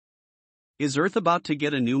Is Earth about to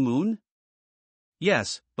get a new moon?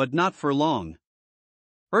 Yes, but not for long.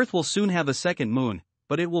 Earth will soon have a second moon,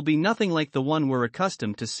 but it will be nothing like the one we're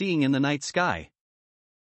accustomed to seeing in the night sky.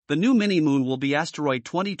 The new mini-moon will be asteroid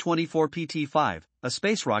 2024 PT5, a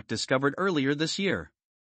space rock discovered earlier this year.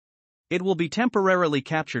 It will be temporarily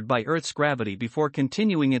captured by Earth's gravity before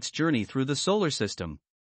continuing its journey through the solar system.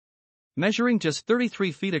 Measuring just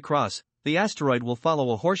 33 feet across, the asteroid will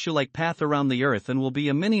follow a horseshoe-like path around the Earth and will be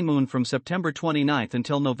a mini-moon from September 29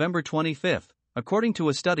 until November 25, according to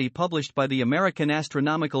a study published by the American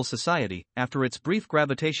Astronomical Society. After its brief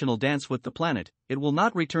gravitational dance with the planet, it will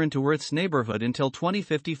not return to Earth's neighborhood until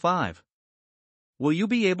 2055. Will you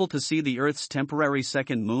be able to see the Earth's temporary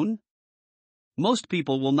second moon? Most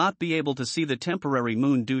people will not be able to see the temporary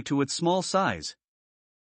moon due to its small size.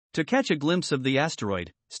 To catch a glimpse of the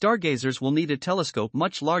asteroid, stargazers will need a telescope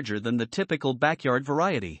much larger than the typical backyard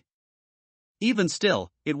variety. Even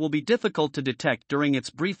still, it will be difficult to detect during its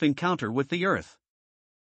brief encounter with the Earth.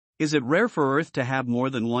 Is it rare for Earth to have more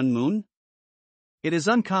than one moon? It is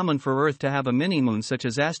uncommon for Earth to have a mini-moon such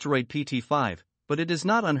as asteroid PT5, but it is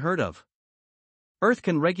not unheard of. Earth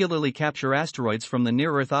can regularly capture asteroids from the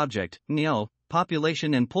near-Earth object, NEO,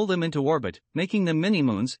 population and pull them into orbit, making them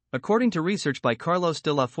mini-moons, according to research by Carlos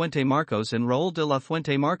de la Fuente Marcos and Raúl de la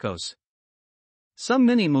Fuente Marcos. Some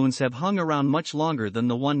mini-moons have hung around much longer than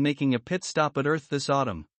the one making a pit stop at Earth this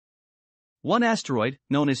autumn. One asteroid,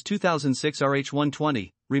 known as 2006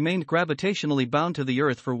 RH120, remained gravitationally bound to the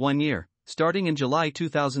Earth for 1 year, starting in July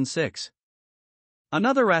 2006.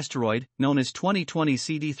 Another asteroid, known as 2020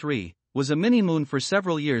 CD3, was a mini-moon for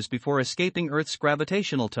several years before escaping Earth's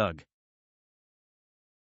gravitational tug.